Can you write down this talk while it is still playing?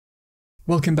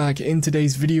Welcome back. In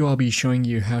today's video I'll be showing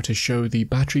you how to show the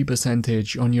battery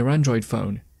percentage on your Android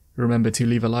phone. Remember to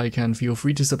leave a like and feel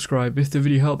free to subscribe if the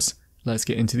video helps. Let's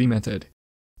get into the method.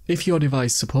 If your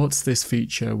device supports this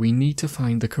feature, we need to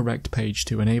find the correct page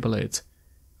to enable it.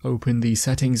 Open the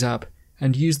Settings app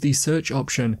and use the search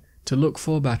option to look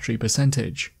for battery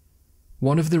percentage.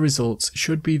 One of the results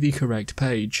should be the correct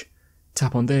page.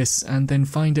 Tap on this and then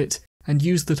find it and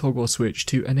use the toggle switch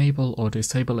to enable or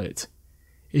disable it.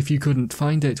 If you couldn't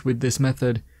find it with this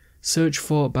method, search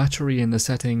for battery in the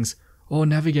settings or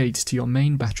navigate to your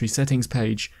main battery settings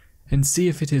page and see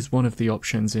if it is one of the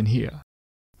options in here.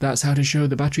 That's how to show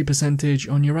the battery percentage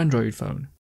on your Android phone.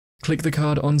 Click the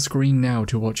card on screen now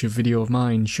to watch a video of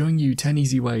mine showing you 10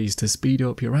 easy ways to speed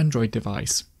up your Android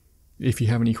device. If you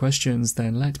have any questions,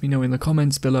 then let me know in the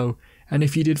comments below, and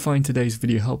if you did find today's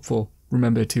video helpful,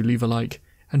 remember to leave a like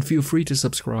and feel free to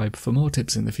subscribe for more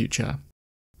tips in the future.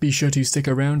 Be sure to stick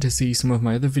around to see some of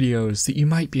my other videos that you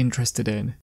might be interested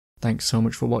in. Thanks so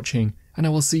much for watching, and I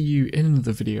will see you in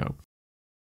another video.